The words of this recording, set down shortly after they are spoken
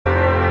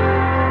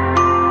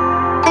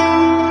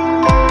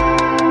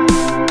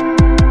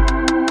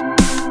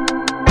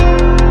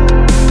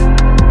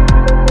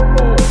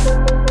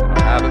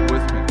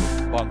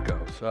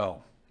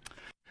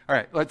All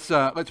right,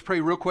 let's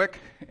pray real quick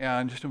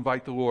and just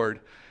invite the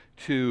Lord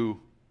to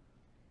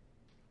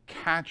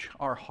catch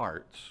our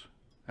hearts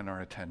and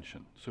our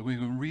attention so we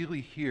can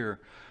really hear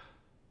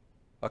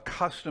a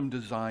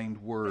custom-designed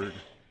word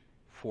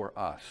for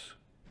us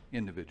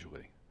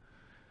individually.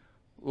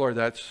 Lord,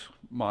 that's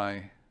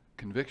my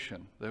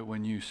conviction, that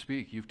when you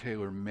speak, you've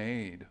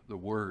tailor-made the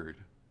word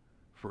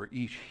for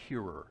each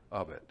hearer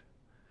of it.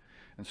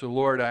 And so,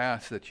 Lord, I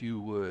ask that you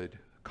would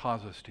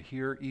cause us to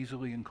hear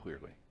easily and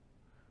clearly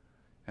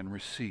and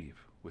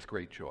receive with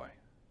great joy.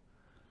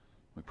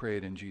 We pray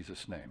it in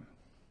Jesus' name.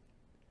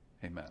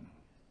 Amen.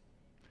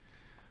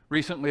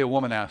 Recently, a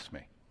woman asked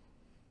me,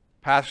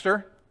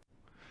 Pastor,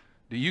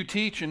 do you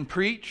teach and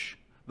preach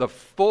the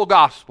full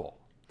gospel?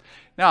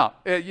 Now,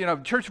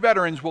 church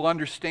veterans will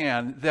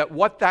understand that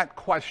what that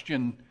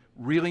question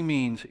really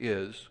means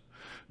is,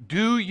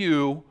 do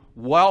you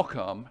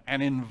welcome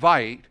and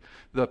invite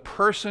the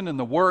person and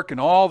the work and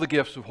all the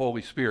gifts of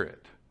Holy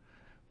Spirit?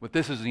 But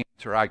this is the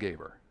answer I gave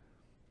her.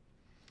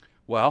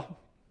 Well,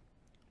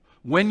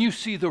 when you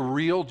see the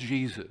real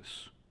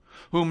Jesus,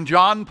 whom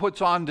John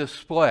puts on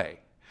display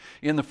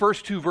in the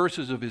first two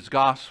verses of his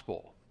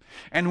gospel,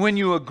 and when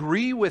you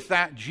agree with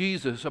that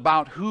Jesus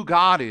about who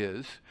God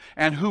is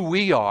and who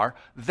we are,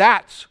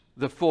 that's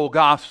the full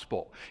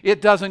gospel.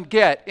 It doesn't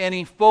get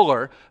any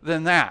fuller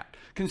than that.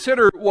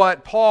 Consider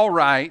what Paul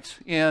writes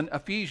in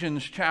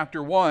Ephesians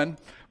chapter 1,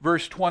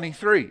 verse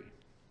 23.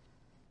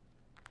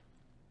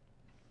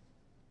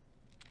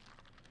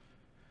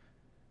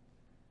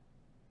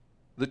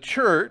 The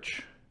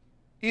church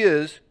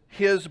is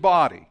his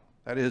body,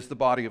 that is the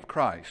body of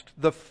Christ,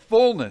 the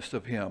fullness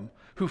of him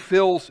who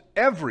fills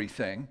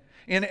everything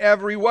in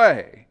every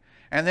way.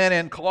 And then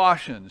in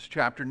Colossians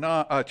chapter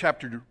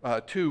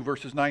 2,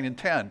 verses 9 and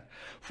 10,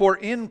 for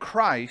in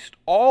Christ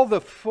all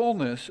the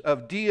fullness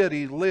of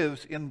deity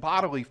lives in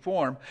bodily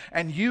form,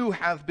 and you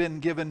have been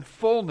given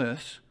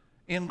fullness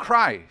in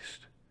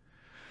Christ.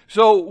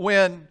 So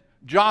when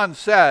John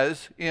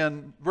says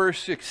in verse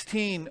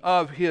 16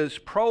 of his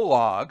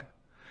prologue,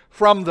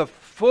 from the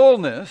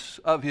fullness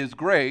of his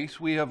grace,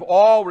 we have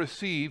all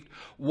received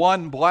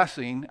one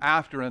blessing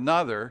after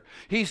another.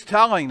 He's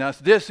telling us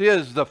this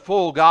is the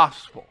full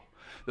gospel.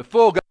 The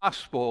full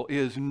gospel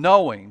is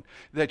knowing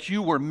that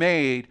you were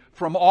made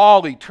from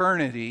all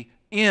eternity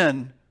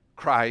in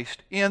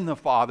Christ, in the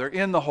Father,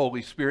 in the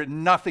Holy Spirit.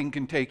 Nothing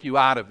can take you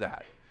out of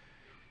that.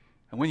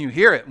 And when you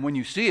hear it, and when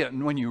you see it,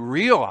 and when you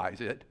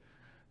realize it,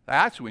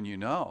 that's when you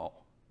know.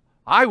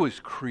 I was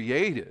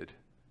created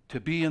to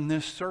be in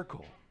this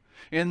circle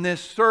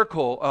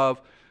of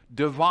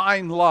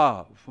divine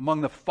love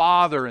among the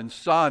Father and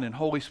Son and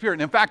Holy Spirit.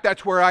 And in fact,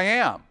 that's where I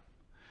am.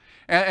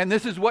 And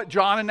this is what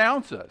John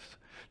announces.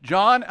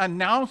 John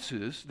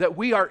announces that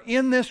we are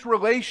in this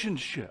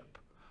relationship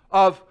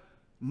of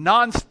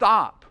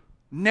nonstop,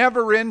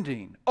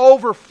 never-ending,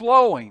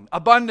 overflowing,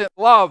 abundant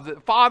love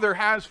that Father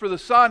has for the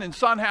Son and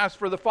Son has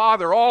for the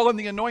Father, all in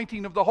the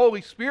anointing of the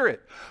Holy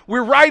Spirit.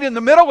 We're right in the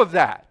middle of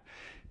that.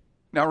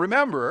 Now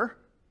remember,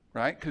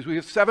 right, because we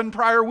have 7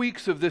 prior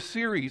weeks of this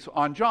series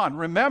on John.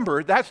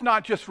 Remember, that's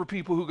not just for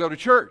people who go to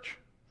church.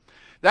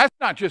 That's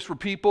not just for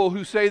people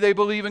who say they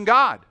believe in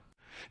God.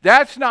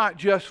 That's not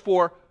just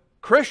for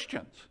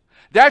Christians.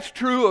 That's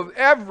true of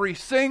every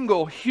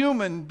single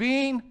human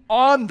being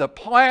on the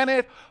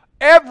planet.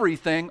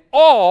 Everything,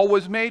 all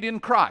was made in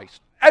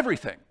Christ.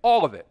 Everything,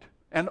 all of it.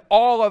 And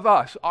all of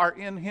us are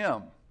in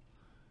him.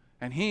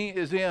 And he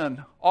is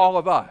in all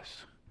of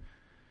us.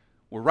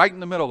 We're right in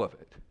the middle of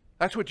it.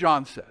 That's what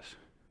John says.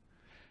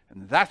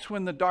 And that's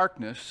when the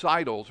darkness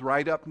sidles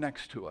right up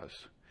next to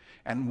us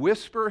and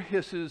whisper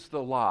hisses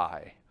the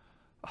lie.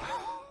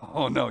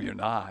 Oh, no, you're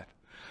not.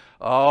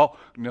 Oh,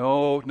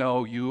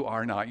 no, you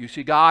are not. You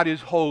see, God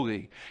is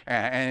holy,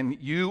 and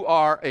you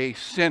are a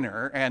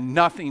sinner, and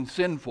nothing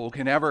sinful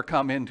can ever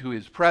come into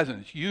his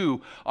presence.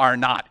 You are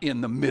not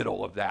in the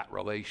middle of that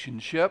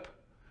relationship.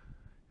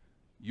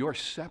 You're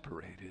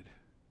separated.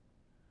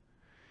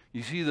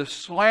 You see, the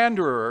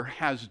slanderer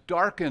has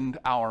darkened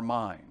our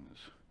minds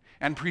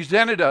and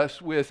presented us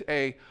with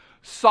a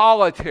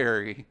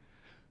solitary,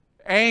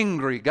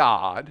 angry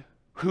God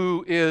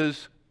who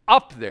is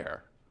up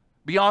there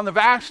beyond the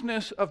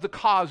vastness of the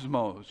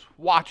cosmos,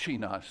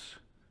 watching us,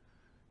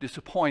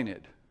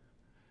 disappointed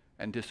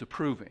and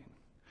disapproving.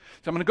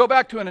 So I'm going to go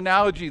back to an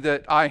analogy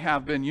that I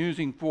have been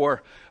using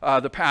for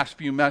the past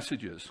few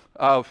messages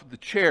of the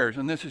chairs,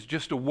 and this is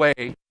just a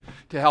way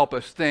to help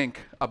us think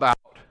about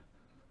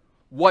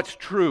what's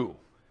true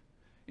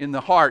in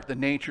the heart, the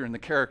nature, and the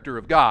character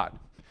of God.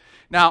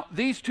 Now,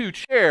 these two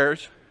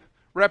chairs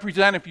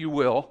represent, if you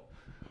will,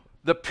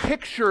 the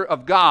picture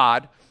of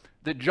God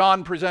that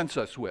John presents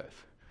us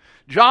with.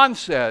 John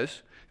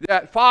says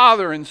that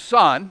Father and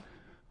Son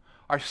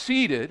are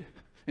seated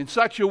in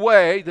such a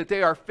way that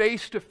they are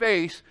face to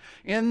face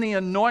in the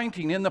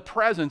anointing, in the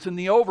presence, in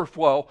the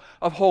overflow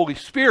of Holy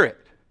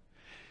Spirit.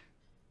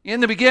 In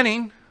the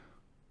beginning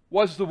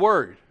was the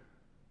Word.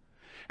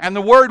 And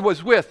the Word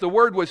was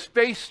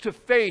face to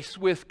face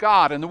with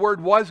God. And the Word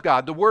was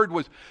God. The Word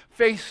was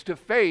face to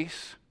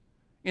face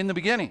in the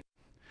beginning.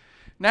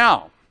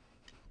 Now,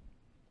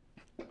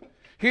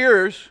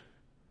 here's,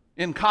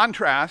 in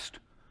contrast,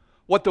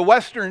 what the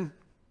Western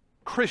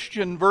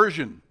Christian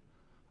version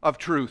of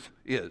truth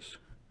is.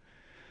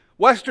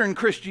 Western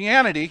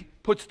Christianity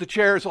puts the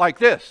chairs like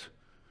this,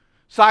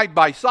 side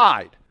by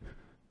side,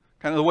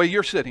 kind of the way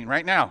you're sitting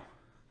right now.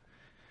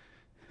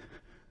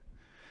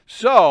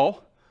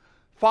 So,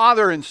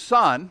 Father and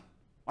Son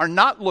are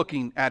not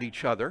looking at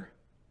each other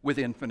with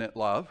infinite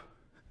love.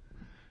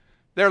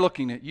 They're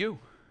looking at you,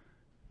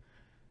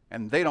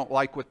 and they don't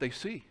like what they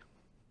see.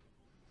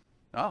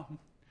 No.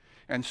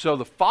 And so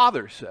the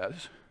Father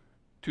says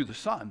to the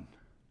Son,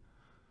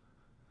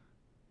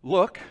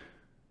 look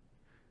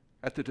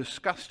at the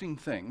disgusting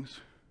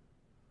things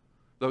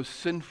those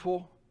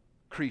sinful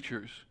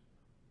creatures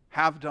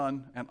have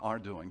done and are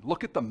doing.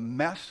 Look at the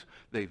mess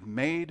they've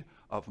made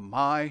of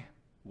my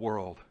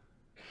world.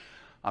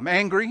 I'm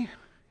angry,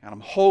 and I'm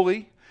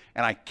holy,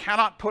 and I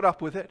cannot put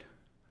up with it,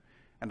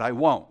 and I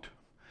won't.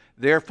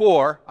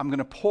 Therefore, I'm going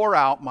to pour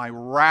out my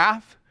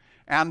wrath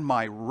and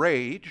my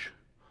rage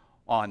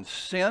on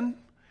sin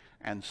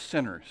and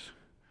sinners,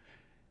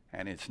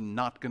 and it's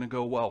not going to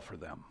go well for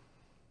them.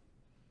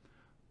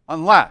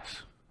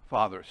 Unless,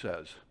 Father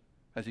says,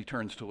 as he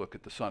turns to look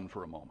at the Son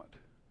for a moment,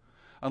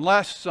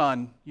 unless,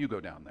 Son, you go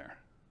down there.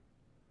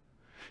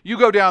 You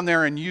go down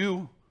there, and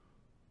you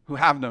who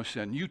have no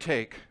sin, you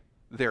take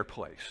their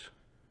place.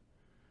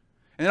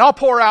 And then I'll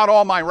pour out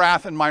all my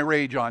wrath and my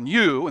rage on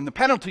you, and the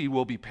penalty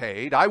will be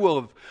paid. I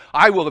will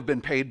have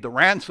been paid the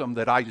ransom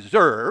that I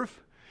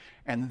deserve.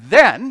 And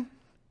then,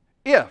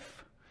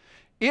 if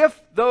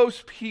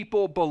those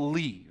people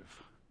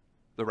believe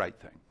the right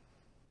thing,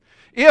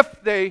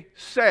 if they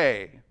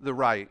say the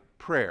right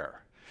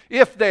prayer,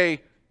 if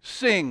they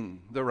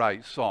sing the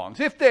right songs,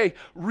 if they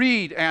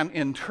read and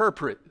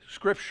interpret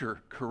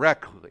Scripture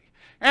correctly,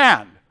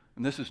 and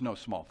this is no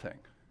small thing,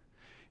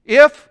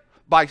 if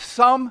by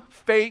some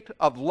fate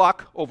of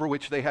luck over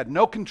which they had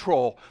no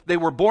control, they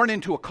were born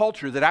into a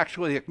culture that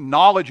actually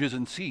acknowledges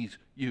and sees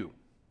you.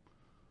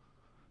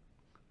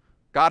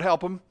 God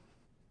help them.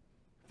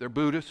 They're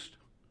Buddhist,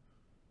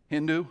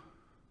 Hindu,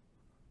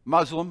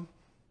 Muslim,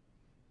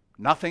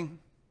 nothing.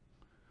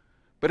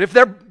 But if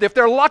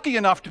they're lucky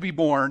enough to be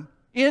born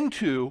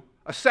into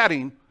a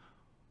setting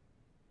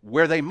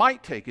where they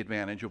might take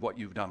advantage of what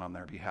you've done on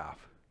their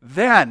behalf,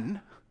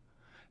 then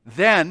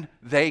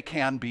they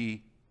can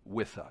be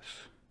with us.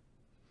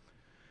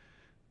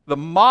 The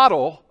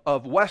model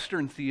of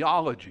Western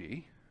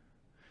theology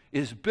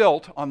is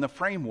built on the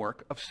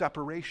framework of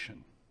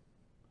separation.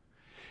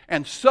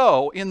 And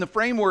so, in the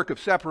framework of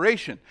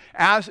separation,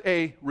 as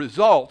a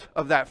result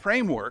of that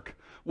framework,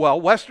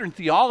 well, Western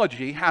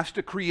theology has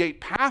to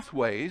create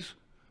pathways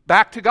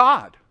back to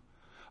God,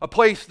 a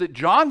place that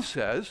John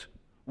says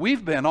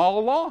we've been all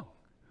along.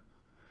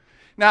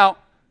 Now,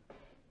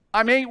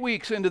 I'm 8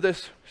 weeks into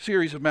this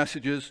series of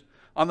messages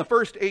on the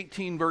first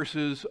 18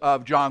 verses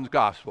of John's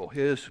Gospel,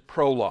 his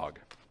prologue.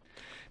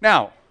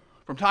 Now,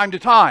 from time to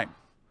time,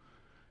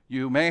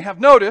 you may have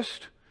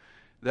noticed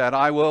that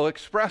I will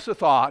express a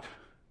thought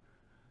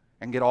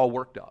and get all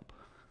worked up.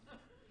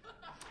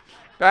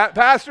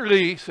 Pastor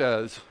Lee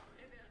says,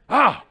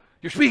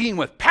 you're speaking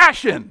with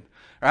passion,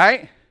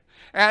 right?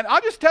 And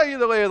I'll just tell you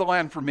the lay of the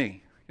land for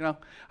me. You know,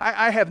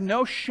 I have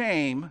no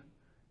shame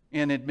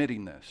in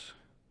admitting this.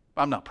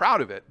 I'm not proud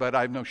of it, but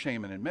I have no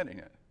shame in admitting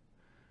it.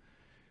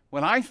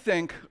 When I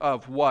think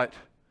of what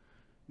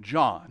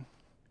John,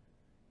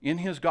 in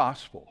his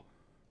gospel,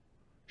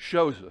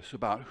 shows us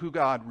about who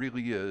God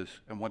really is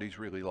and what he's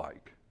really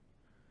like,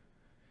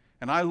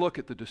 and I look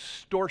at the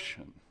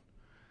distortion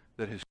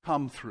that has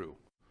come through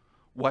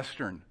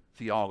Western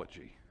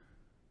theology,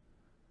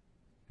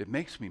 it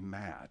makes me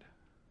mad.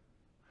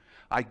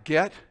 I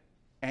get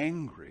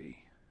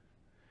angry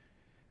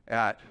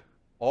at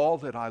all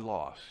that I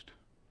lost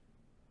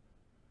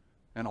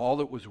and all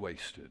that was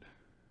wasted,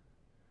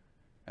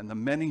 and the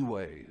many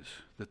ways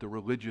that the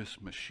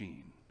religious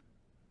machine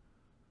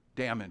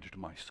damaged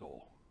my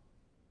soul.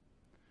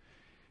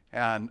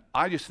 And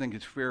I just think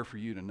it's fair for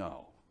you to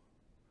know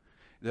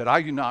that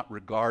I do not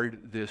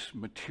regard this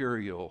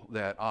material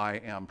that I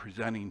am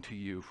presenting to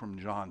you from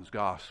John's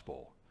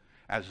Gospel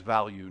as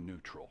value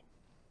neutral,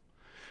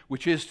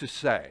 which is to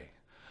say,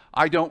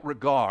 I don't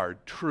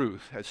regard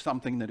truth as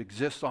something that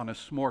exists on a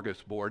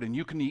smorgasbord and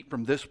you can eat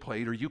from this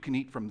plate or you can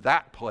eat from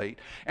that plate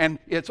and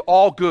it's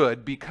all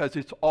good because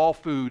it's all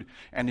food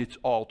and it's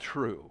all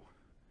true.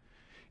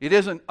 It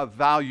isn't a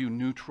value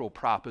neutral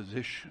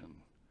proposition,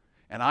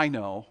 and I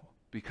know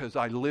because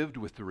I lived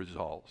with the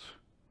results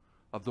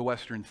of the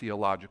Western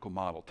theological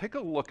model. Take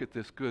a look at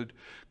this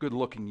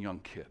good-looking young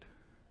kid.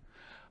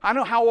 I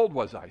don't know, how old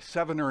was I?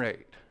 7 or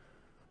 8.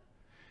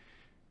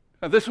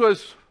 Now, this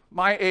was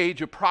my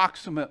age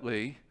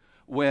approximately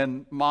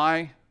when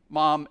my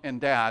mom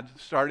and dad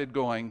started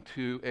going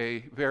to a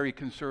very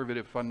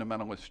conservative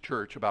fundamentalist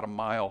church about a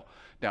mile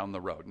down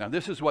the road. Now,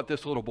 this is what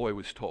this little boy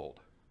was told.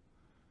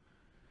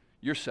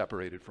 You're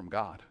separated from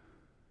God.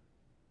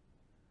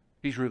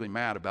 He's really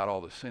mad about all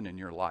the sin in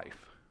your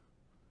life.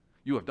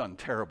 You have done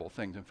terrible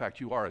things. In fact,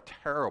 you are a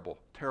terrible,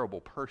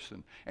 terrible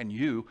person, and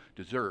you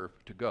deserve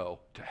to go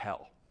to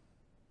hell.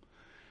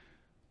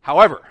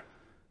 However,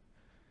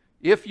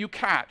 if you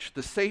catch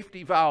the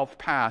safety valve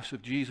pass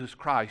of Jesus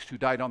Christ, who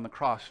died on the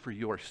cross for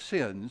your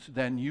sins,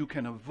 then you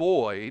can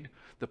avoid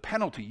the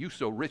penalty you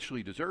so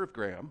richly deserve,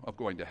 Graham, of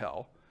going to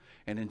hell,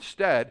 and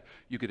instead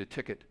you get a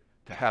ticket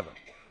to heaven.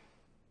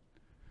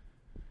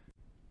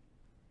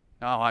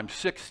 Now, I'm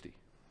 60.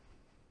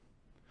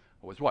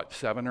 I was what,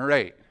 7 or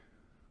 8?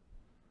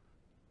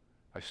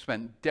 I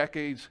spent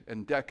decades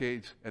and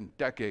decades and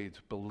decades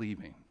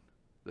believing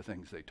the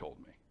things they told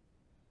me.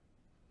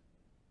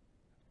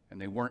 And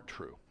they weren't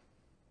true.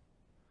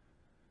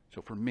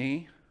 So for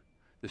me,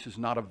 this is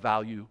not a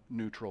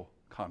value-neutral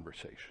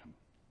conversation.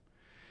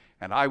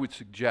 And I would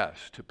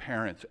suggest to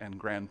parents and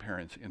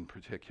grandparents in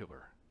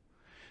particular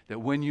that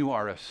when you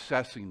are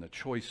assessing the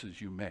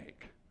choices you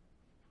make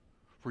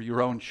for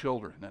your own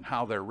children and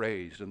how they're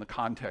raised and the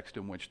context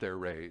in which they're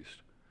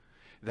raised,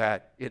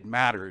 that it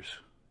matters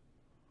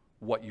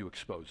what you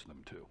expose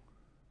them to.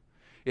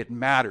 It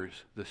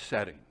matters the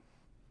setting.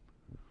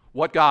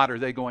 What God are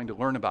they going to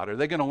learn about? Are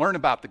they going to learn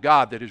about the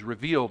God that is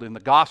revealed in the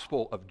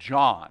Gospel of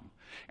John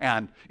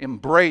and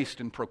embraced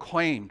and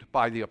proclaimed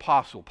by the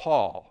Apostle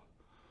Paul?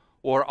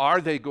 Or are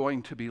they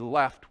going to be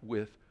left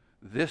with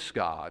this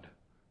God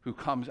who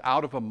comes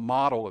out of a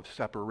model of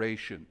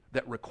separation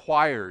that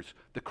requires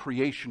the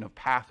creation of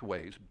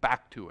pathways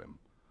back to him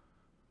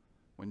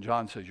when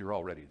John says you're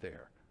already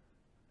there?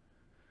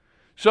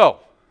 So,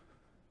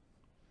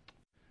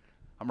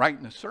 I'm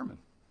writing this sermon.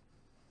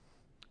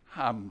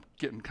 I'm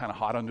getting kind of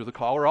hot under the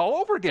collar all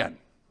over again.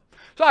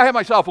 So I had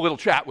myself a little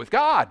chat with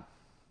God.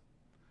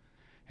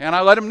 And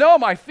I let him know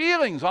my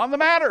feelings on the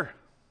matter.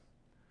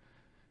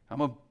 I'm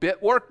a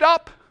bit worked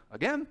up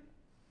again.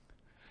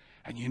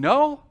 And you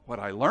know what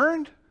I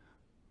learned?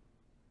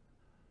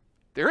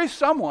 There is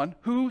someone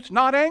who's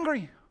not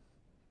angry.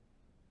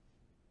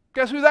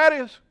 Guess who that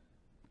is?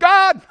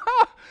 God.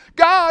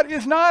 God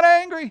is not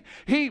angry.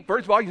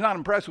 First of all, he's not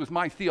impressed with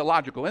my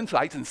theological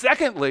insights. And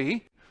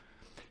secondly,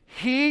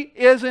 he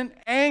isn't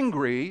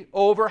angry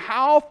over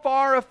how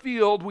far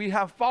afield we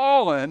have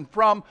fallen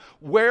from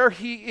where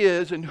he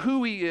is and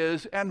who he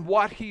is and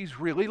what he's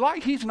really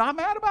like. He's not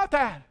mad about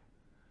that.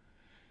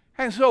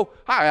 And so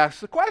I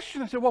asked the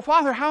question. I said, well,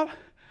 Father, how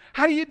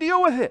do you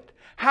deal with it?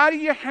 How do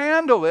you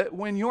handle it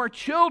when your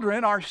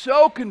children are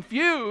so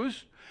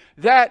confused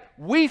that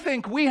we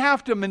think we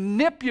have to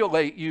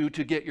manipulate you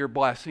to get your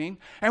blessing,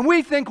 and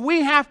we think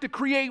we have to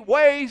create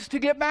ways to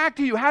get back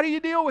to you? How do you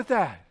deal with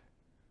that?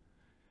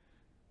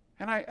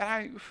 And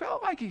I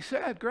felt like he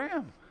said,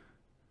 Graham,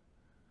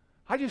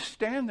 I just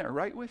stand there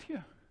right with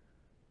you.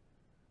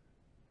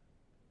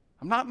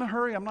 I'm not in a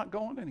hurry. I'm not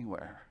going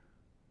anywhere.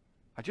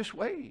 I just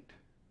wait.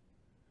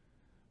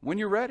 When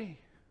you're ready,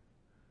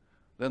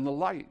 then the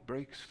light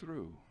breaks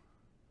through.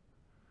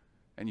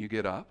 And you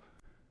get up,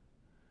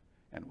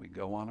 and we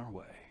go on our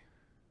way.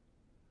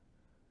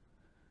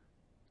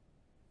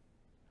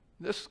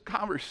 This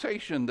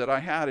conversation that I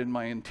had in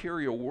my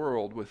interior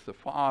world with the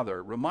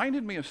Father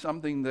reminded me of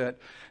something that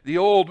the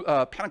old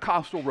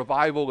Pentecostal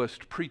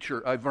revivalist preacher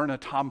Iverna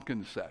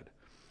Tompkins said.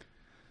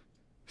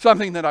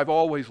 Something that I've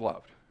always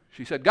loved.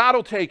 She said, God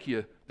will take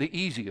you the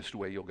easiest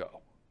way you'll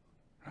go.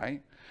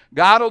 Right?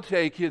 God will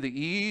take you the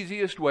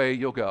easiest way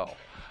you'll go.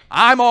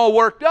 I'm all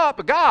worked up,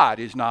 but God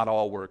is not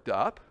all worked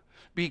up,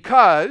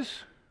 because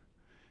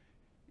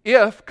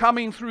if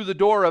coming through the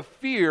door of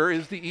fear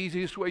is the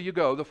easiest way you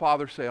go, the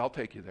Father say, I'll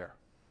take you there.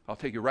 I'll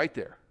take you right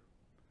there.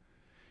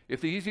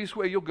 If the easiest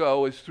way you'll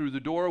go is through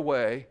the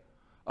doorway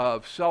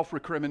of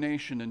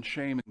self-recrimination and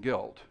shame and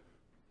guilt,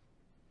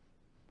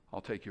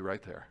 I'll take you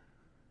right there.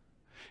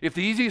 If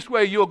the easiest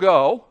way you'll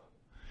go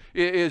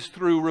is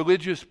through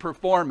religious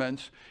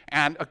performance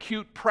and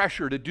acute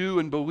pressure to do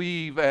and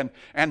believe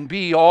and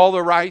be all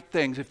the right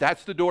things, if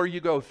that's the door you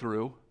go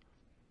through,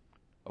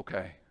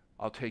 okay,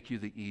 I'll take you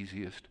the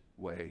easiest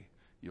way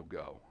you'll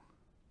go,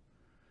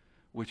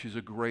 which is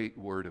a great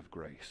word of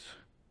grace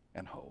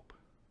and hope,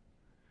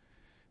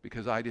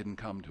 because I didn't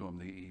come to him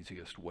the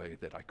easiest way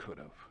that I could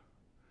have.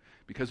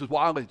 Because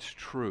while it's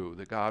true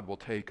that God will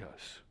take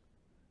us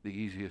the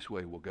easiest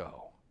way we'll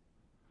go,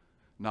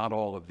 not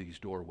all of these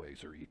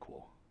doorways are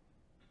equal.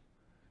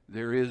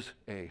 There is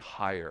a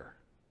higher,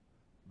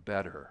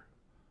 better,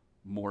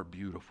 more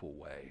beautiful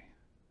way.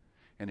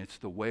 And it's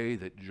the way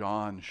that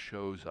John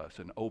shows us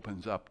and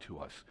opens up to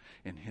us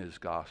in his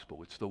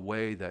gospel. It's the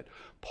way that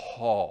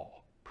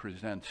Paul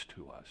presents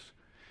to us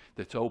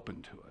that's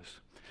open to us.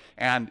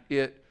 And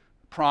it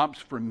prompts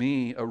for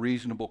me a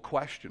reasonable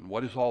question.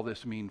 What does all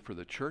this mean for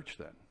the church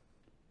then?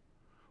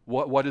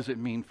 What does it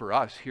mean for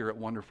us here at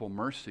Wonderful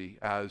Mercy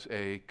as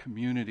a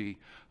community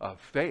of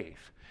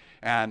faith?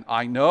 And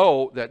I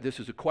know that this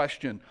is a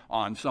question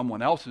on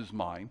someone else's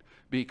mind,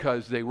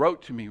 because they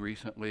wrote to me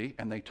recently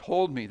and they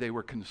told me they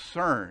were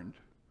concerned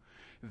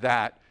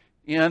that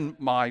in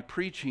my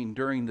preaching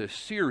during this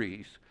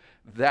series,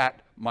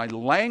 that my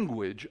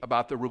language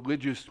about the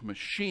religious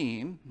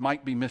machine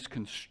might be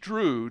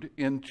misconstrued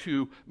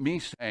into me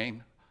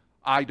saying,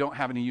 I don't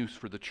have any use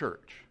for the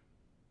church.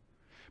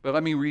 But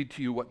let me read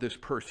to you what this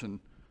person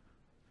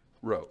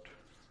wrote.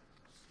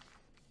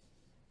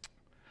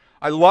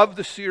 I love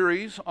the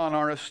series on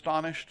our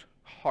astonished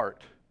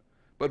heart,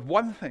 but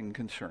one thing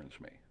concerns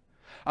me.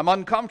 I'm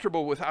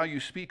uncomfortable with how you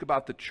speak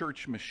about the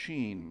church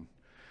machine.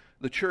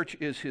 The church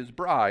is his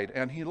bride,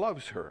 and he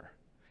loves her.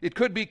 It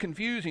could be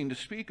confusing to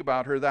speak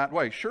about her that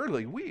way.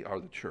 Surely we are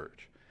the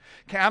church.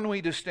 Can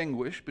we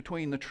distinguish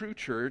between the true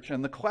church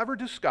and the clever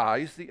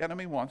disguise the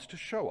enemy wants to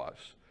show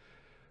us?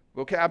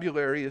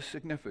 Vocabulary is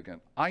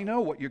significant. I know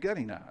what you're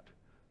getting at,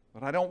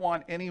 but I don't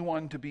want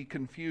anyone to be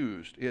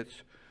confused.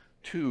 It's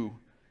too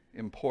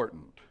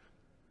important.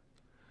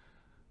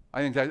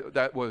 I think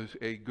that was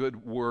a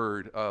good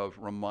word of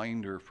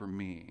reminder for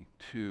me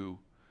to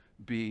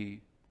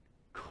be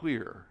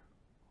clear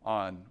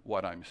on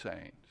what I'm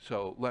saying.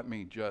 So let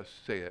me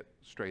just say it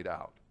straight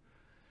out.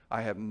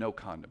 I have no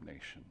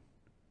condemnation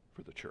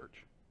for the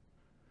church.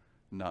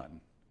 None.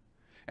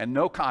 And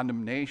no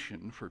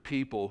condemnation for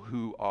people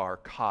who are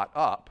caught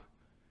up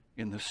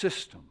in the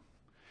system,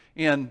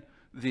 in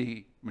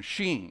the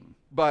machine.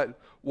 But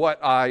what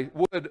I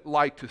would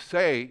like to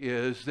say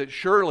is that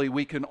surely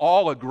we can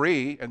all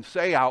agree and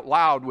say out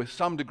loud with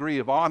some degree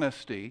of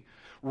honesty,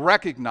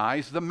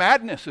 recognize the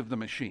madness of the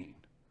machine,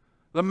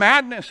 the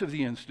madness of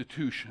the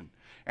institution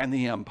and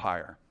the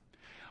empire.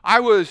 I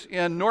was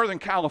in Northern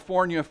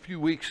California a few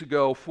weeks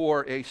ago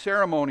for a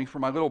ceremony for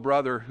my little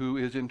brother who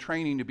is in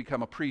training to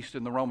become a priest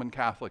in the Roman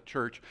Catholic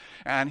Church.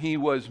 And he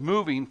was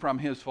moving from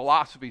his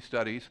philosophy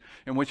studies,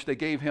 in which they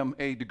gave him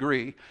a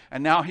degree.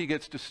 And now he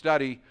gets to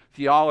study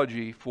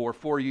theology for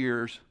 4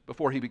 years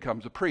before he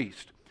becomes a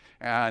priest.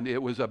 And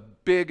it was a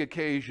big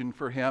occasion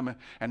for him.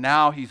 And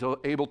now he's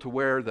able to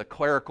wear the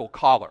clerical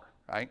collar,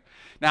 right?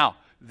 Now,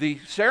 the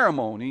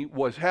ceremony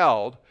was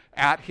held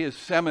at his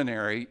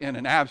seminary in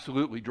an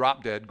absolutely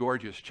drop-dead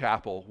gorgeous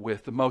chapel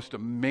with the most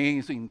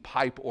amazing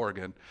pipe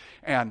organ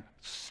and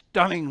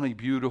stunningly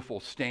beautiful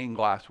stained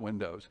glass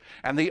windows.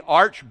 And the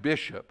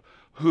archbishop,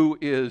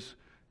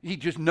 he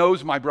just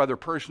knows my brother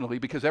personally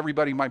because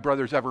everybody my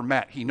brother's ever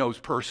met he knows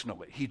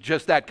personally. He's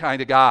just that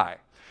kind of guy.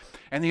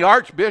 And the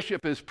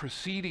archbishop is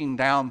proceeding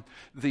down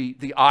the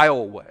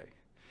aisleway.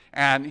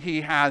 And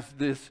he has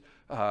this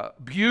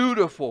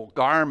beautiful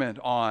garment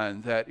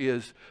on that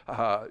is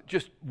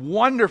just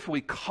wonderfully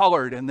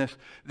colored, and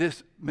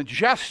this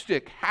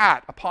majestic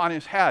hat upon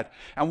his head.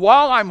 And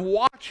while I'm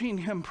watching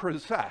him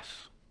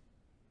process,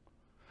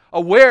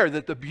 aware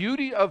that the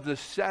beauty of the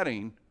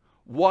setting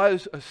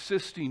was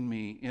assisting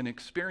me in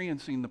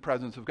experiencing the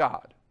presence of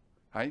God,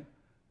 right?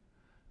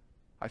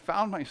 I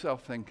found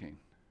myself thinking,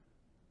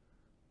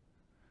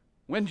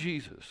 when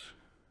Jesus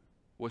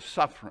was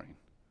suffering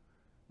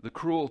the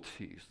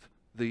cruelties,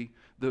 the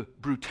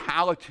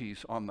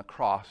brutalities on the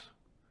cross,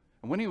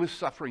 and when he was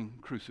suffering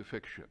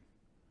crucifixion,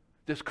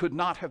 this could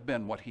not have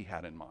been what he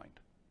had in mind.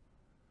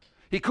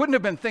 He couldn't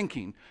have been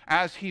thinking,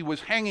 as he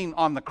was hanging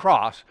on the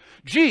cross,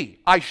 gee,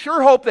 I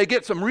sure hope they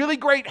get some really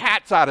great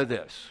hats out of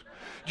this.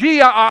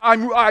 Gee,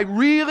 I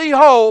really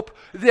hope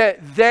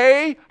that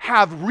they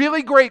have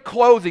really great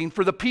clothing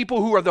for the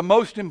people who are the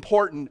most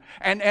important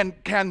and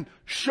can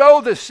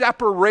show the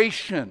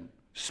separation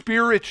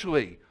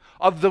spiritually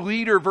of the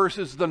leader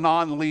versus the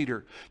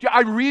non-leader.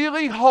 I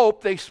really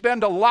hope they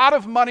spend a lot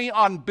of money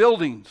on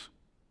buildings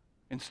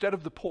instead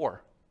of the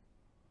poor.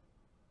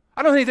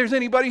 I don't think there's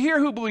anybody here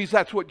who believes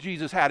that's what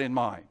Jesus had in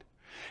mind.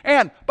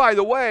 And, by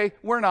the way,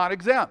 we're not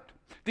exempt.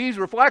 These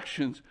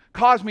reflections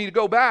caused me to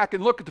go back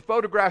and look at the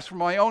photographs from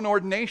my own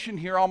ordination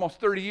here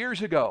almost 30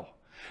 years ago.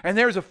 And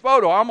there's a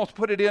photo, I almost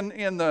put it in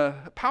the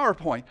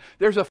PowerPoint.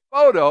 There's a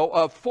photo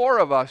of 4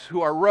 of us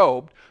who are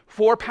robed,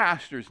 4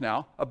 pastors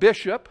now, a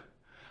bishop,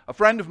 a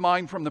friend of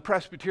mine from the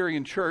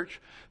Presbyterian Church,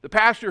 the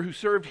pastor who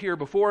served here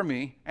before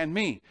me, and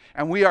me.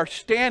 And we are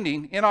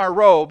standing in our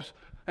robes,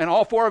 and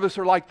all 4 of us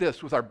are like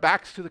this, with our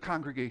backs to the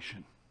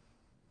congregation.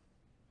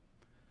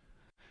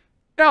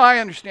 Now, I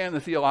understand the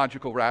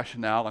theological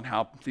rationale and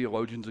how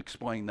theologians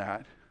explain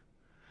that.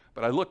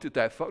 But I looked at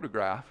that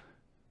photograph,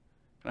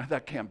 and I thought,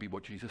 that can't be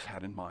what Jesus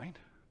had in mind.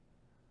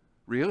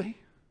 Really?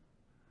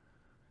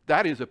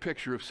 That is a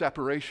picture of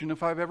separation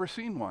if I've ever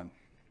seen one.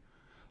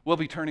 We'll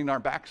be turning our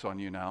backs on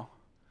you now.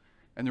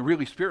 And the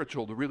really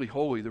spiritual, the really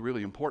holy, the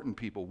really important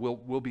people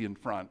will be in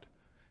front.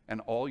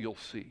 And all you'll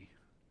see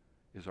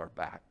is our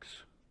backs,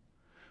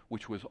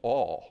 which was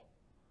all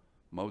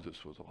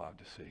Moses was allowed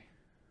to see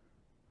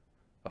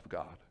of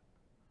God.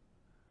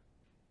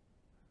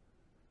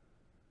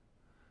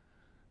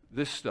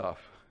 This stuff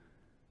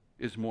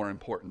is more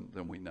important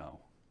than we know.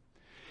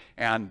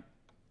 And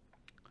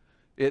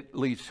it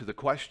leads to the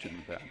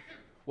question then,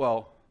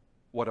 well,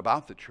 what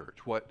about the church?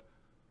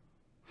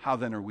 How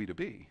then are we to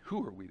be?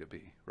 Who are we to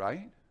be,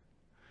 right?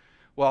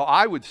 Well,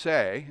 I would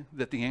say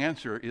that the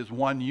answer is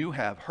one you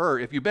have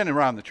heard. If you've been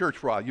around the church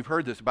for a while, you've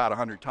heard this about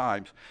 100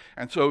 times.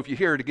 And so if you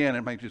hear it again,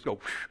 it might just go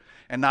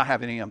and not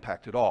have any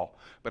impact at all.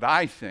 But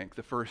I think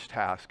the first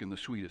task and the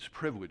sweetest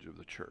privilege of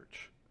the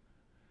church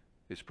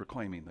is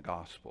proclaiming the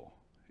gospel,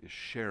 is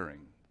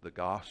sharing the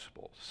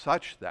gospel,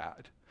 such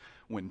that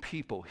when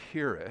people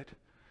hear it,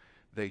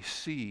 they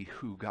see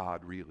who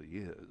God really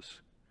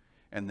is,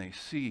 and they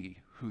see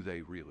who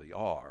they really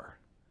are,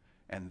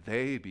 and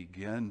they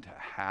begin to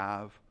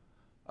have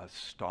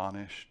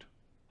astonished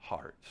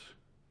hearts.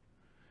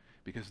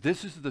 Because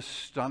this is the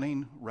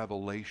stunning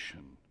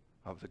revelation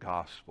of the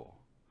gospel,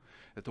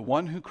 that the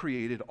one who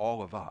created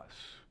all of us,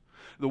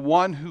 the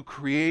one who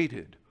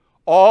created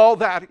all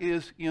that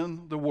is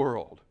in the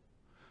world,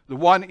 the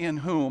one in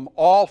whom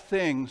all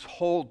things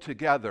hold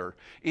together,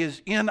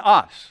 is in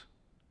us,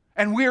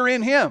 and we're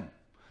in him.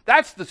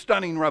 That's the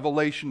stunning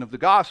revelation of the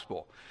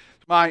gospel.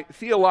 My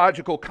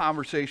theological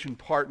conversation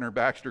partner,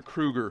 Baxter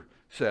Kruger,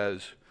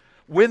 says,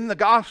 when the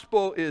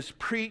gospel is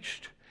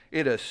preached,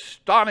 it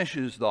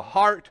astonishes the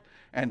heart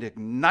and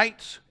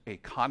ignites a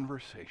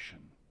conversation.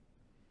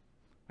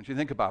 I want you to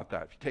think about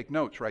that. If you take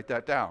notes, write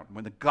that down.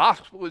 When the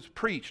gospel is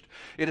preached,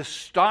 it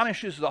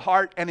astonishes the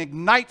heart and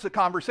ignites a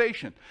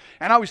conversation.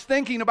 And I was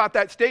thinking about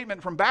that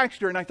statement from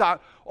Baxter, and I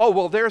thought, oh,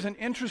 well, there's an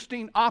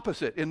interesting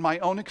opposite in my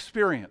own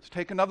experience.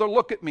 Take another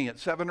look at me at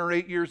 7 or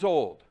 8 years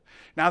old.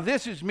 Now,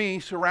 this is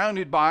me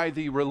surrounded by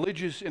the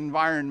religious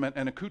environment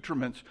and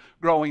accoutrements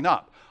growing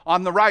up.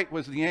 On the right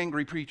was the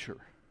angry preacher.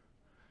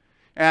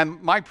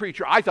 And my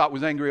preacher, I thought,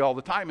 was angry all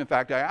the time. In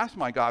fact, I asked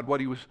my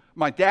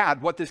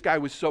dad what this guy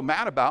was so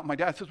mad about. My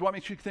dad says, what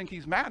makes you think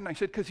he's mad? And I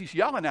said, because he's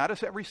yelling at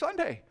us every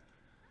Sunday.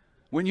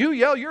 When you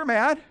yell, you're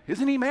mad.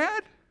 Isn't he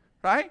mad?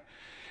 Right?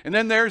 And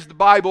then there's the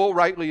Bible,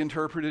 rightly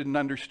interpreted and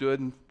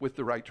understood and with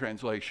the right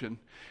translation.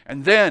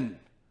 And then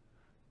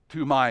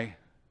to my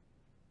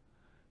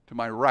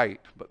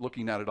right, but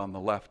looking at it on the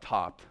left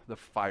top, the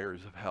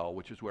fires of hell,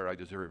 which is where I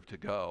deserve to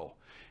go.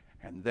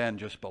 And then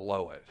just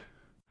below it,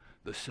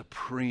 the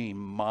supreme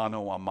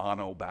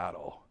mano-a-mano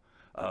battle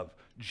of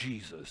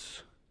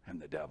Jesus and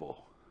the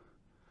devil.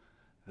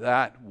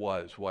 That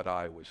was what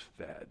I was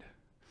fed.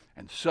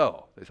 And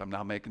so, as I'm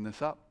now making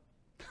this up,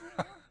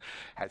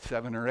 at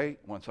 7 or 8,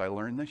 once I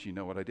learned this, you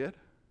know what I did?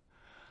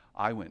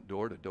 I went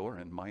door to door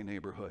in my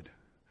neighborhood.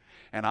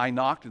 And I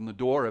knocked in the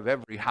door of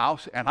every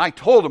house, and I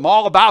told them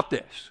all about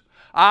this.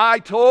 I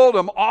told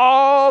them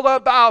all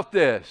about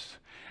this.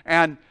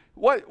 And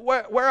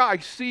where I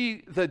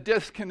see the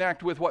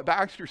disconnect with what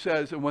Baxter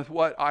says and with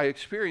what I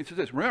experience is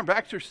this. Remember,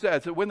 Baxter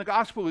says that when the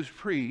gospel is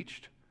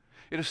preached,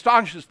 it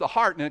astonishes the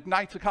heart and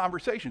ignites a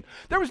conversation.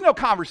 There was no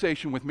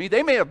conversation with me.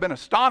 They may have been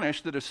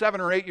astonished that a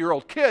 7 or 8 year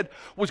old kid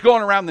was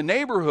going around the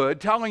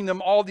neighborhood telling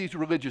them all these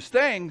religious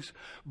things,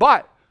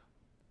 but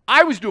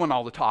I was doing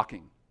all the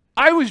talking.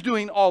 I was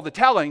doing all the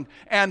telling,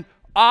 and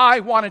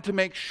I wanted to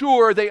make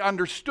sure they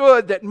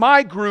understood that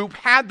my group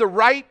had the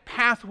right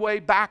pathway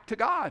back to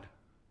God.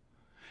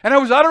 And I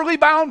was utterly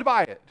bound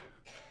by it.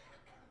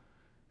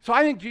 So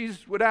I think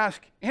Jesus would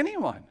ask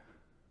anyone,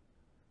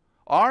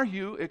 are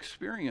you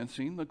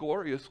experiencing the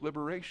glorious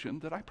liberation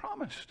that I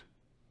promised?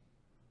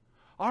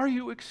 Are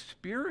you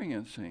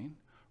experiencing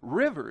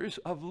rivers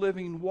of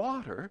living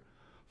water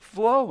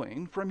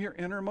flowing from your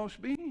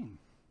innermost being?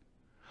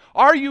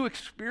 Are you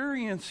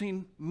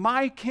experiencing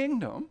my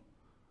kingdom,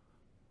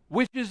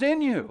 which is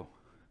in you?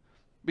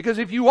 Because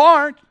if you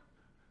aren't,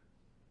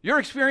 you're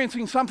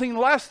experiencing something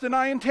less than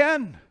I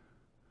intend.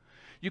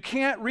 You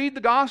can't read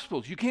the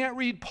Gospels, you can't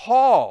read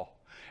Paul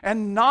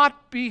and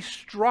not be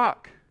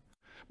struck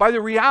by the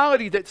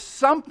reality that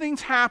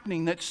something's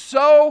happening that's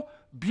so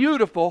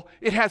beautiful,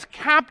 it has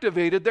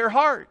captivated their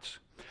hearts.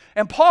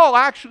 And Paul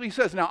actually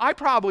says, now I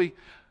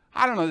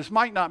don't know, this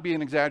might not be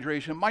an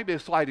exaggeration, it might be a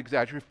slight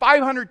exaggeration.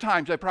 500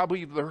 times I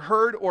probably either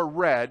heard or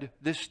read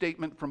this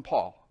statement from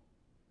Paul.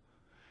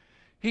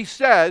 He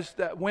says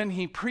that when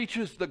he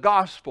preaches the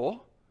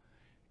gospel,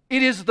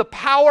 it is the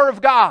power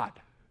of God.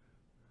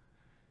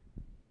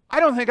 I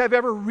don't think I've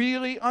ever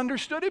really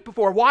understood it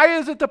before. Why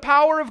is it the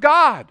power of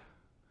God?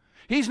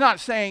 He's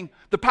not saying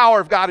the power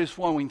of God is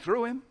flowing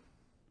through him.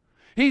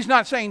 He's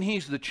not saying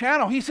he's the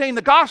channel. He's saying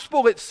the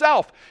gospel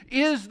itself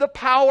is the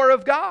power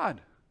of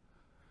God.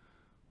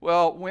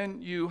 Well,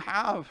 when you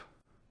have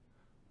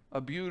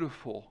a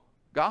beautiful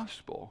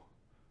gospel,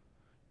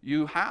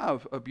 you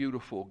have a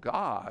beautiful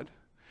God.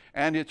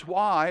 And it's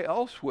why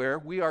elsewhere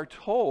we are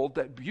told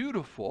that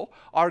beautiful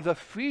are the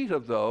feet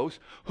of those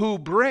who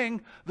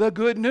bring the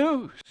good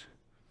news.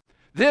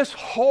 This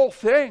whole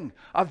thing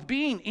of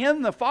being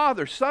in the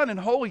Father, Son, and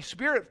Holy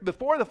Spirit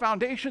before the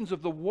foundations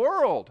of the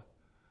world,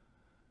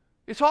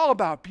 it's all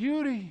about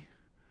beauty.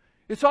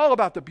 It's all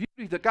about the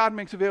beauty that God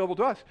makes available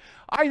to us.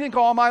 I think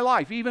all my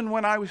life, even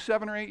when I was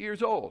 7 or 8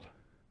 years old,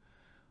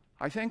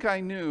 I think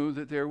I knew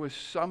that there was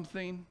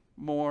something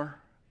more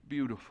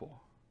beautiful.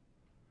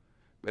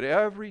 But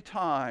every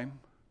time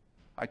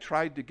I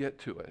tried to get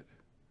to it,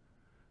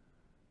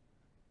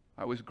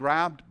 I was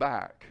grabbed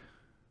back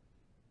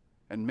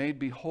and made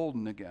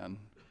beholden again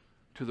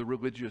to the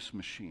religious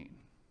machine.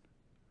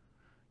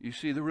 You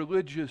see, the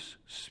religious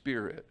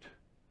spirit,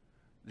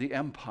 the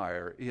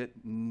empire, it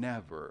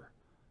never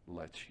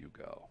lets you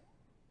go.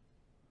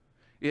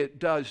 It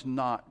does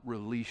not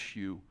release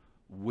you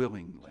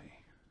willingly.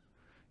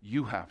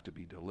 You have to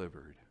be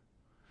delivered.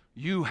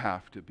 You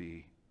have to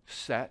be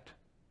set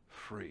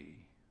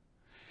free.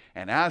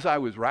 And as I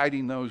was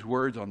writing those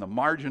words on the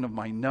margin of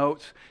my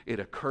notes, it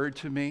occurred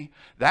to me,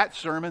 that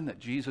sermon that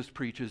Jesus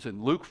preaches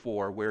in Luke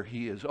 4, where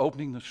he is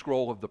opening the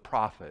scroll of the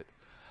prophet,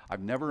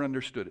 I've never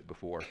understood it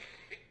before,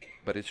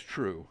 but it's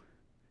true.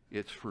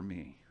 It's for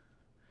me.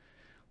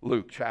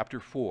 Luke chapter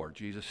 4,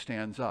 Jesus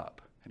stands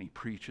up and he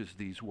preaches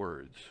these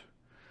words.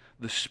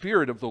 The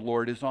Spirit of the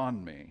Lord is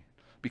on me,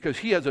 because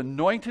he has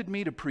anointed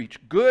me to preach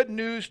good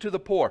news to the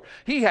poor.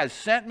 He has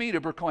sent me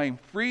to proclaim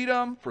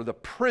freedom for the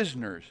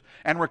prisoners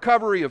and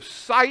recovery of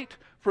sight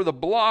for the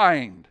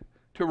blind,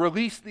 to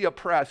release the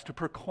oppressed, to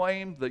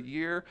proclaim the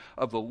year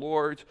of the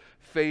Lord's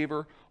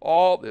favor.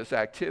 All this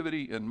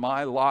activity in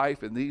my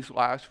life in these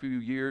last few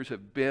years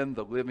have been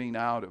the living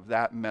out of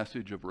that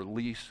message of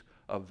release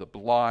of the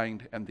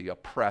blind and the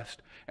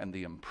oppressed and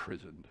the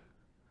imprisoned.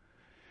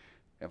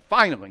 And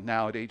finally,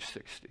 now at age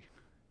 60,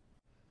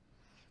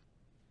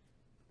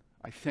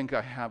 I think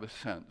I have a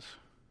sense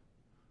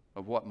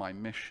of what my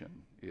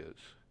mission is,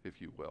 if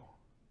you will.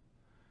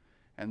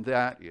 And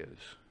that is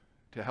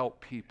to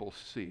help people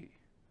see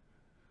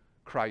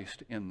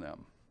Christ in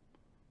them,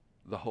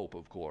 the hope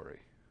of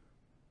glory.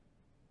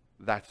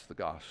 That's the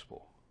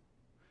gospel.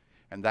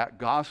 And that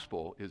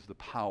gospel is the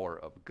power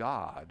of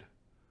God,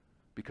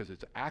 because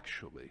it's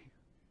actually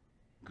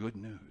good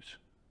news.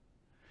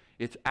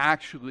 It's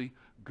actually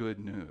good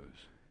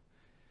news.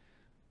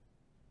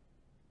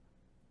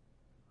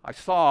 I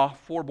saw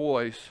 4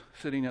 boys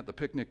sitting at the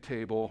picnic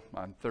table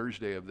on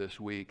Thursday of this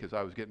week as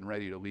I was getting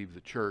ready to leave the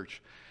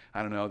church.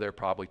 I don't know, they're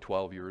probably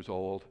 12 years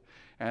old.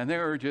 And they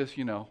were just,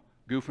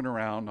 goofing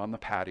around on the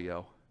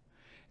patio.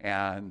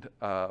 And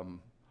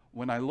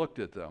when I looked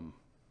at them,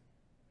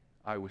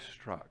 I was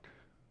struck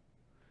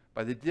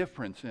by the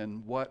difference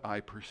in what I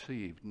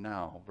perceived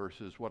now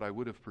versus what I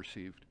would have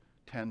perceived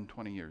 10,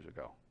 20 years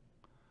ago.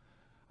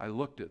 I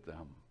looked at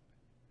them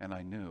and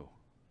I knew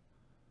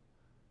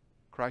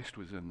Christ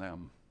was in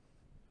them.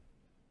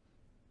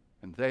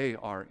 And they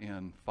are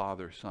in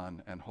Father,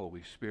 Son, and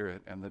Holy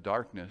Spirit, and the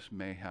darkness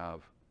may have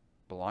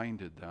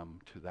blinded them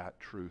to that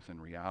truth and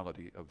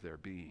reality of their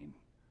being.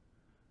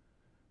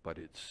 But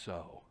it's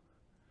so.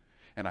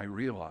 And I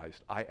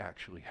realized I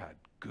actually had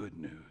good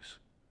news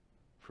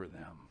for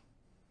them.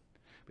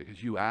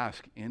 Because you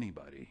ask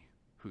anybody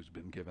who's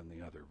been given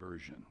the other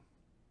version,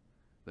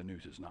 the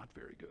news is not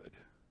very good.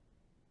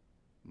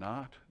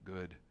 Not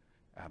good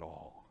at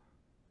all.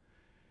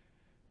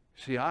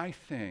 See, I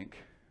think,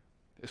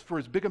 for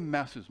as big a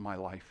mess as my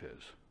life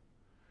is,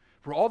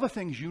 for all the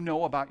things you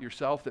know about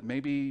yourself that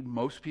maybe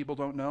most people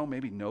don't know,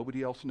 maybe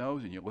nobody else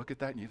knows, and you look at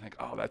that and you think,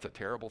 oh, that's a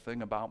terrible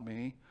thing about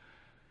me.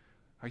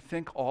 I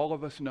think all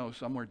of us know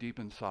somewhere deep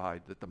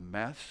inside that the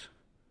mess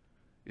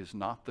is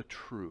not the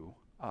true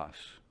us.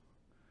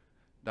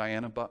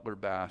 Diana Butler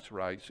Bass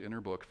writes in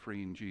her book,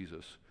 Freeing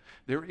Jesus,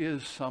 there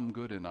is some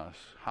good in us,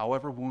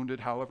 however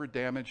wounded, however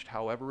damaged,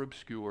 however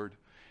obscured,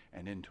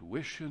 an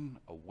intuition,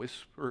 a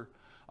whisper,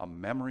 a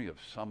memory of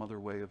some other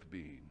way of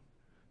being.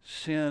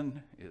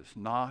 Sin is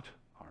not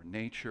our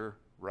nature,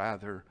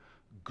 rather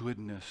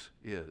goodness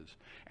is.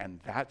 And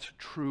that's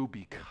true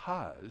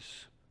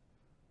because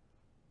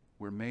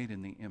we're made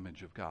in the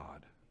image of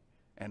God.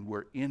 And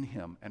we're in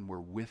him and we're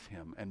with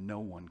him, and no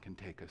one can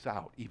take us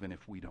out, even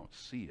if we don't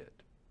see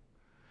it.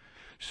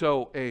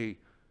 So a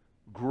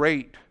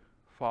great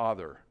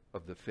father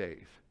of the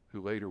faith,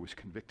 who later was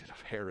convicted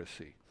of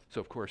heresy,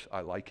 so of course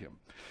I like him.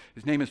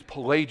 His name is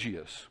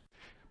Pelagius.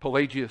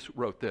 Pelagius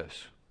wrote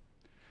this: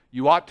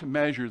 you ought to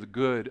measure the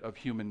good of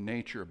human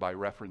nature by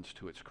reference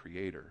to its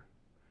creator.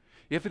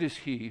 If it is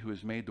he who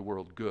has made the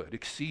world good,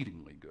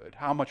 exceedingly good,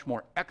 how much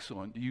more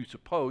excellent do you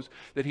suppose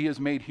that he has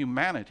made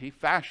humanity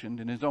fashioned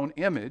in his own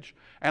image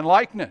and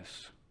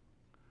likeness?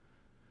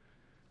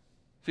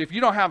 See, if you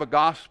don't have a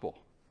gospel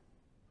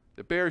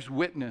that bears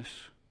witness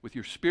with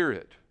your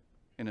spirit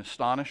in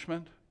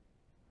astonishment,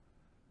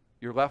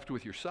 you're left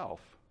with yourself.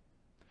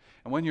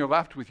 And when you're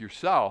left with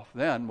yourself,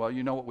 then, well,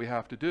 you know what we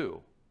have to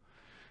do.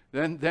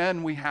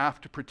 Then we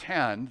have to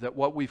pretend that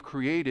what we've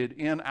created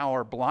in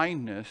our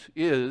blindness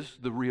is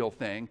the real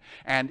thing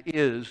and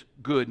is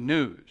good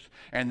news.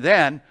 And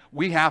then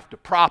we have to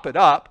prop it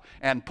up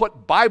and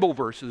put Bible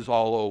verses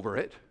all over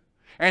it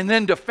and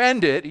then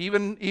defend it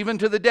even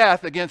to the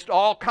death against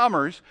all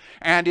comers.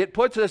 And it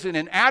puts us in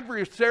an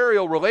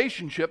adversarial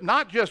relationship,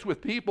 not just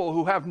with people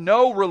who have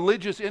no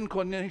religious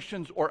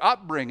inclinations or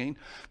upbringing,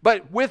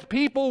 but with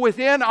people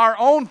within our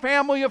own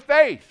family of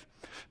faith.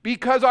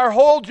 Because our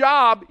whole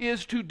job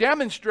is to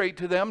demonstrate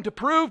to them, to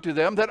prove to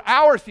them that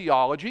our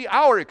theology,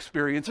 our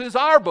experiences,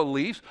 our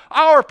beliefs,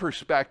 our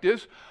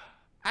perspectives,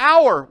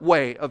 our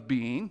way of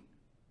being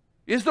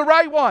is the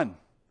right one.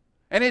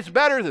 And it's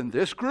better than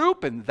this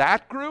group and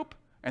that group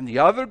and the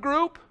other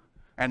group.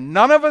 And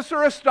none of us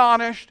are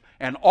astonished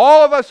and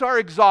all of us are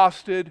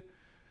exhausted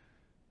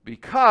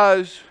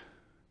because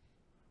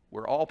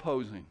we're all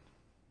posing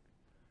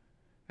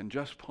and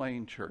just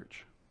playing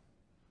church.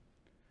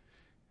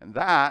 And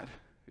that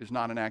is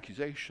not an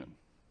accusation.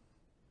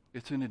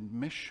 It's an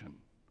admission.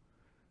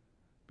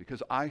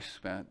 Because I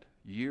spent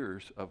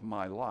years of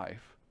my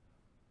life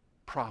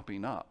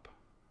propping up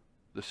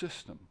the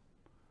system.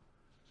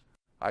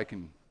 I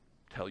can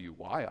tell you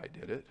why I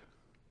did it.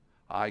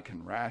 I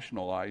can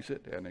rationalize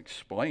it and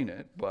explain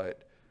it,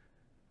 but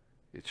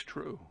it's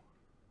true.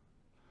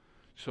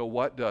 So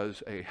what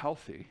does a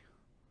healthy,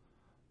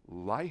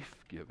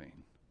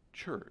 life-giving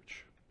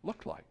church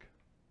look like?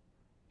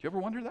 Do you ever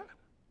wonder that?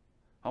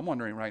 I'm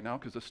wondering right now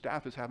because the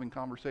staff is having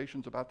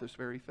conversations about this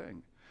very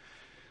thing.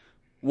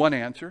 One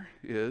answer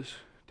is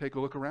take a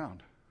look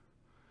around.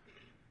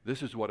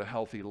 This is what a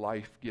healthy,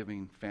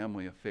 life-giving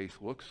family of faith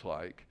looks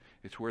like.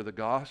 It's where the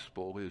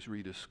gospel is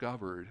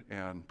rediscovered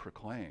and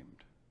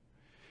proclaimed.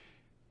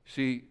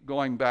 See,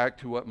 going back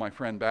to what my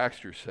friend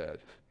Baxter said,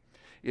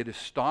 it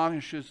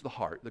astonishes the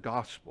heart. The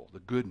gospel, the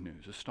good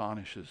news,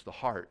 astonishes the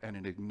heart, and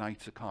it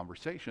ignites a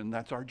conversation.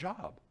 That's our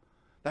job.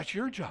 That's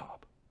your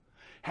job.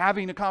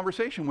 Having a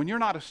conversation. When you're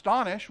not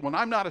astonished, when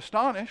I'm not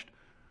astonished,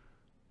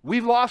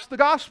 we've lost the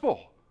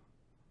gospel.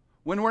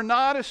 When we're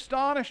not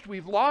astonished,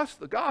 we've lost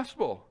the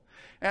gospel.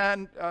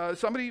 And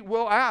somebody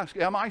will ask,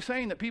 am I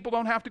saying that people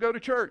don't have to go to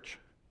church?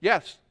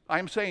 Yes,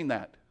 I'm saying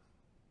that.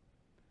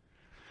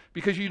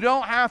 Because you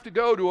don't have to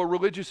go to a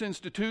religious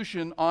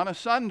institution on a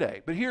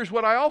Sunday. But here's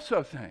what I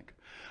also think.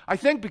 I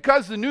think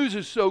because the news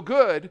is so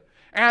good,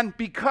 and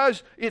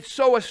because it's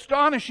so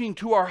astonishing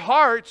to our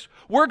hearts,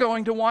 we're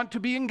going to want to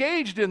be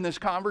engaged in this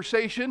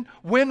conversation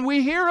when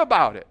we hear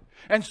about it.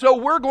 And so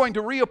we're going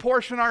to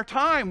reapportion our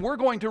time. We're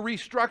going to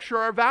restructure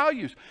our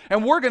values.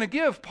 And we're going to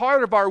give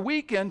part of our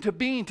weekend to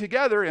being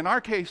together, in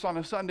our case on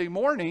a Sunday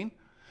morning,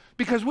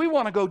 because we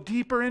want to go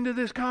deeper into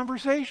this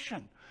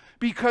conversation.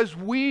 Because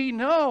we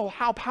know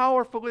how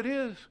powerful it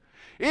is.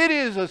 It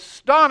is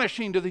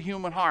astonishing to the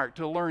human heart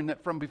to learn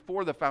that from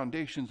before the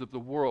foundations of the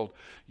world,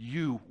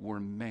 you were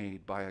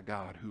made by a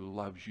God who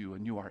loves you,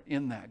 and you are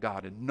in that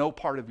God, and no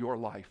part of your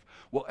life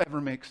will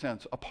ever make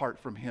sense apart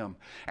from Him.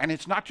 And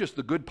it's not just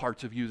the good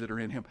parts of you that are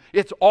in Him.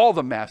 It's all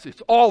the mess.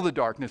 It's all the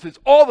darkness. It's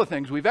all the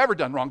things we've ever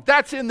done wrong.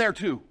 That's in there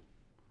too.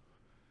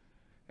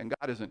 And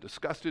God isn't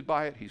disgusted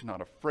by it. He's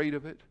not afraid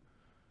of it.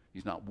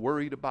 He's not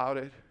worried about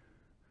it.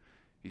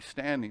 He's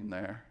standing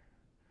there.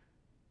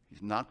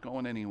 He's not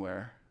going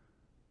anywhere.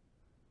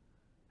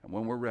 And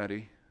when we're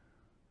ready,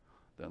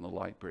 then the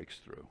light breaks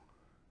through.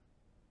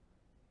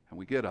 And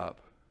we get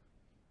up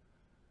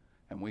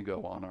and we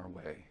go on our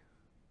way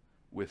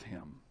with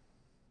Him.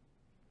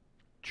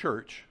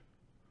 Church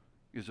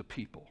is a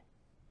people,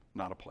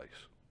 not a place.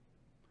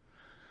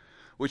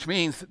 Which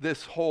means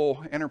this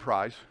whole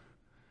enterprise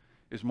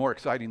is more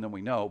exciting than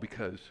we know,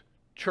 because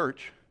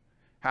church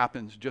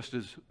happens just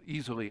as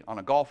easily on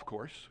a golf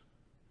course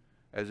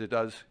as it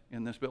does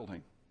in this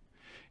building.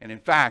 And in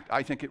fact,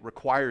 I think it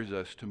requires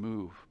us to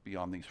move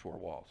beyond these four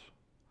walls.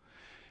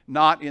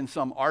 Not in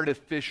some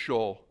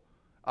artificial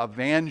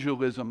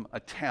evangelism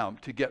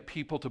attempt to get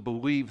people to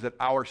believe that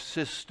our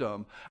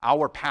system,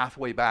 our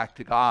pathway back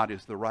to God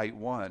is the right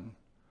one.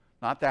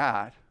 Not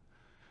that.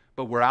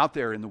 But we're out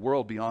there in the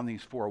world beyond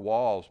these four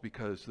walls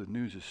because the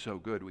news is so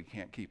good we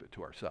can't keep it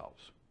to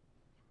ourselves.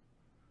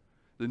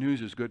 The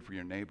news is good for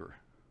your neighbor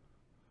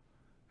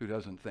who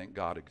doesn't think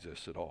God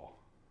exists at all.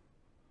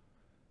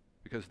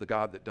 Because the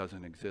God that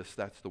doesn't exist,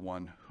 that's the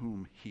one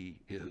whom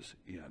He is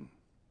in,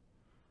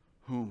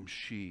 whom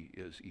she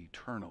is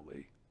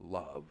eternally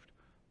loved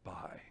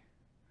by.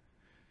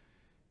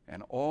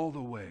 And all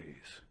the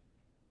ways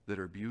that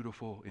are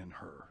beautiful in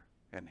her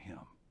and Him,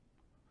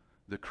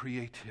 the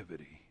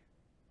creativity,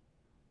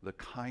 the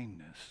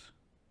kindness,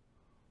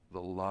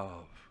 the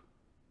love,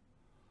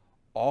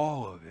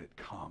 all of it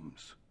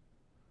comes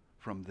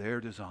from their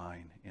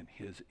design in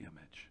His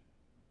image.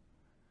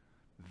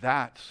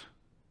 That's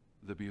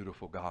the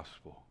beautiful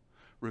gospel,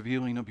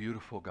 revealing a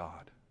beautiful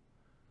God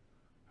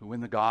who, when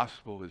the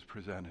gospel is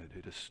presented,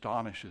 it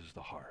astonishes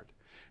the heart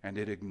and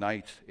it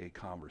ignites a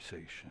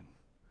conversation.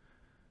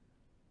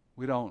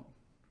 We don't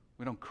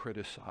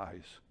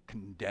criticize,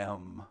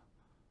 condemn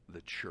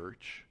the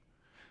church.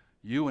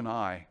 You and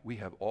I, we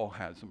have all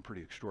had some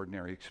pretty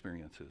extraordinary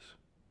experiences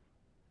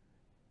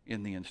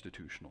in the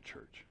institutional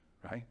church,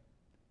 right?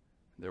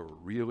 There were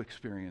real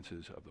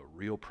experiences of the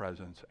real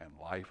presence and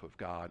life of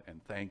God,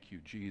 and thank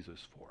you,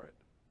 Jesus, for it.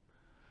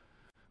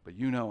 But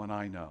you know and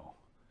I know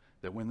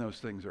that when those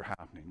things are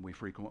happening, we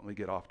frequently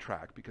get off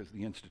track because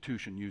the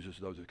institution uses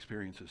those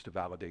experiences to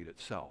validate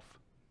itself,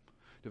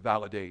 to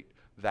validate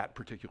that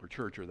particular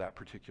church or that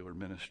particular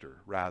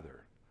minister,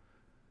 rather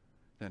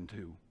than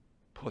to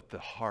put the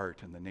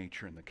heart and the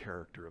nature and the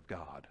character of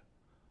God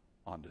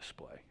on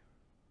display.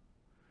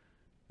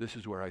 This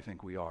is where I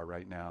think we are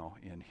right now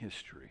in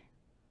history.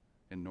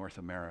 In North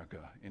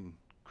America, in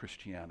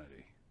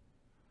Christianity,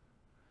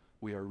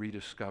 we are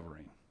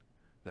rediscovering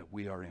that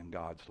we are in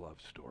God's love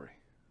story,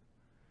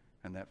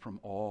 and that from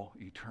all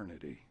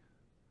eternity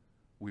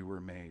we were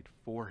made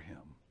for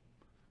Him,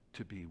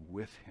 to be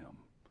with Him,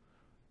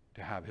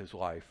 to have His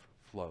life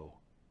flow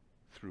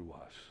through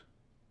us.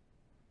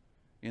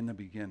 In the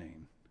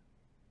beginning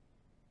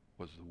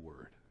was the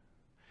Word,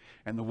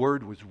 and the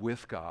Word was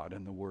with God,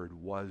 and the Word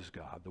was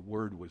God. The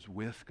Word was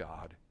with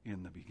God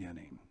in the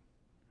beginning.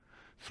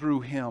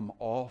 Through Him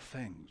all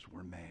things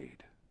were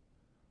made.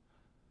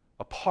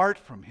 Apart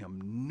from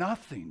him,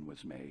 nothing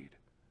was made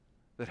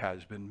that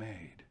has been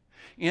made.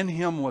 In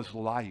him was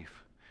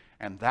life,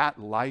 and that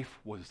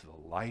life was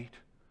the light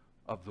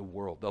of the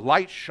world. The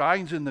light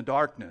shines in the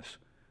darkness,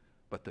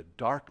 but the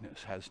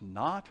darkness has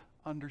not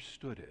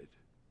understood it.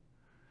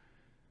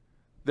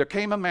 There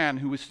came a man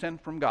who was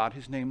sent from God.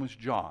 His name was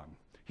John.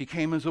 He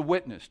came as a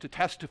witness to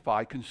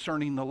testify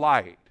concerning the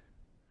light,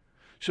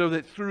 so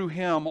that through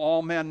him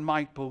all men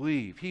might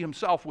believe. He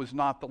himself was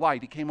not the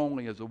light. He came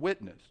only as a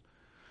witness.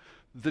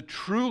 The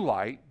true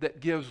light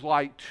that gives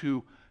light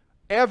to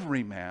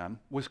every man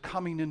was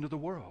coming into the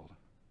world.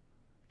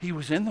 He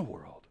was in the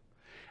world.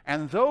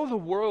 And though the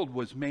world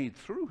was made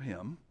through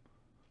him,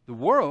 the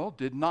world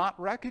did not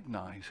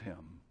recognize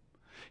him.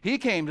 He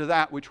came to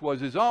that which was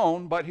his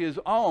own, but his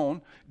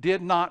own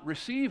did not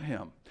receive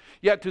him.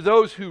 Yet to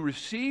those who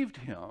received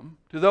him,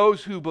 to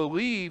those who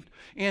believed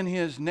in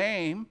his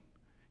name,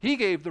 he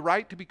gave the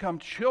right to become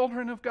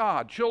children of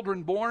God,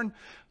 children born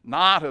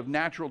not of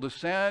natural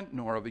descent,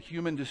 nor of a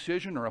human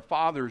decision or a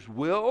father's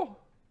will,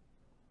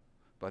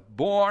 but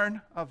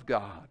born of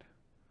God.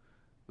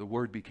 The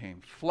Word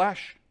became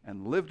flesh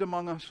and lived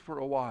among us for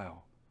a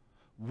while.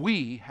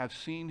 We have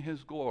seen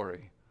his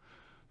glory,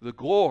 the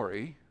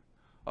glory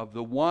of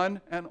the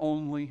one and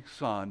only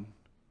Son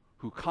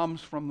who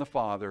comes from the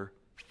Father,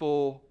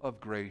 full of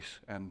grace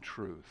and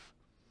truth.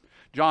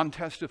 John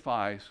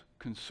testifies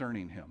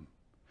concerning him.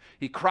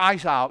 He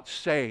cries out,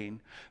 saying,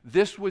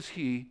 "This was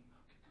he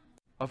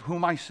of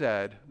whom I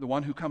said, the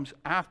one who comes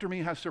after me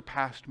has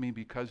surpassed me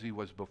because he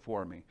was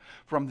before me.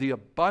 From the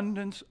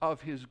abundance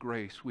of his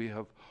grace we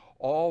have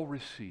all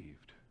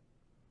received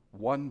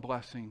one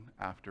blessing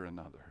after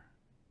another.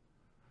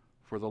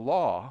 For the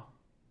law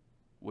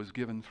was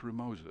given through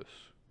Moses.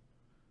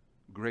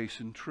 Grace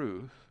and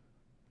truth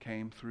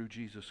came through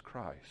Jesus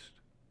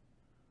Christ.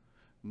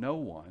 No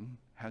one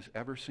has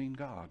ever seen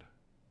God,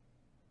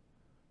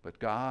 but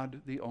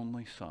God, the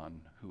only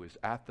Son, who is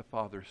at the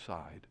Father's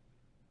side,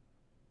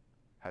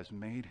 has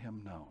made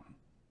him known."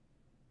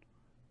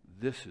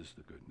 This is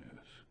the good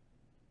news.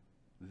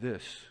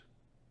 This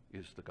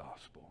is the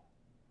gospel.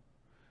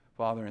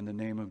 Father, in the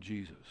name of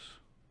Jesus,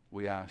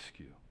 we ask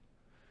you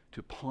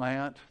to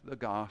plant the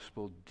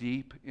gospel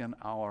deep in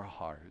our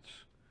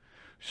hearts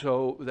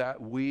so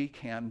that we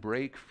can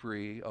break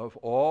free of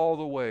all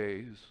the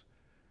ways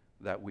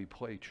that we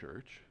play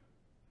church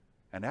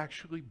and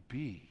actually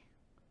be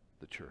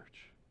the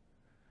church.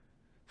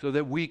 So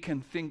that we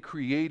can think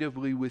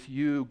creatively with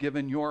you,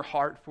 given your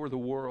heart for the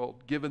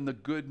world, given the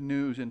good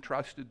news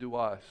entrusted to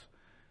us,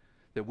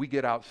 that we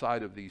get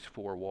outside of these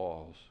four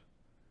walls.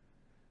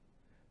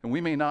 And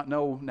we may not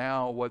know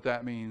now what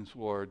that means,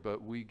 Lord,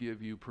 but we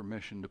give you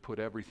permission to put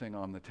everything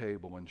on the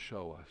table and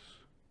show us.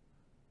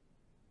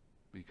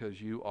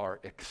 Because you are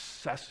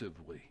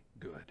excessively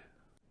good,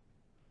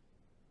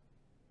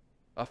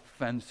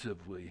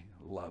 offensively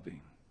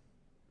loving,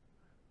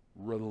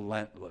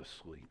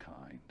 relentlessly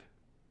kind.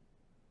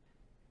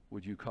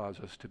 Would you cause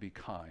us to be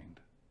kind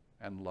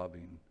and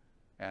loving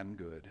and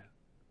good,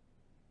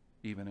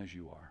 even as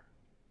you are?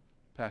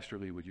 Pastor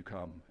Lee, would you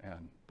come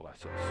and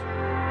bless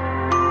us?